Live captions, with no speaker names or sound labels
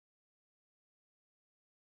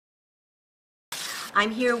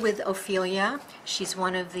I'm here with Ophelia. She's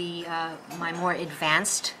one of the my more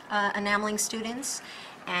advanced enameling students,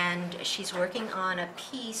 and she's working on a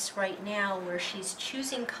piece right now where she's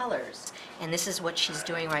choosing colors. And this is what she's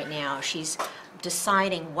doing right now. She's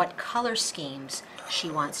deciding what color schemes she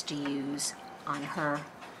wants to use on her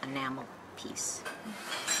enamel piece.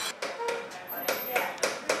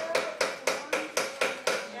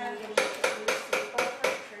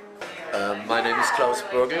 My name is Klaus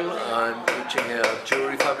Bergel. I'm teaching here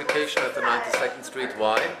jewelry fabrication at the 92nd Street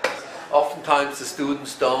Y. Oftentimes the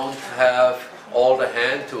students don't have all the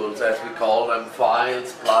hand tools, as we call them,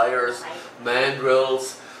 files, pliers,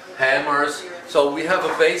 mandrels, hammers. So we have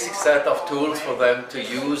a basic set of tools for them to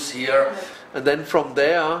use here, and then from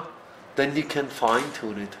there, then you can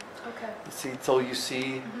fine-tune it. Okay. You see, so you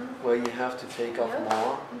see where you have to take off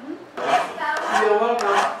more.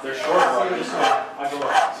 They're short. I go,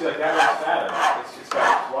 see, like that one's fatter. It's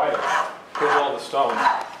got wider. Here's all the stones.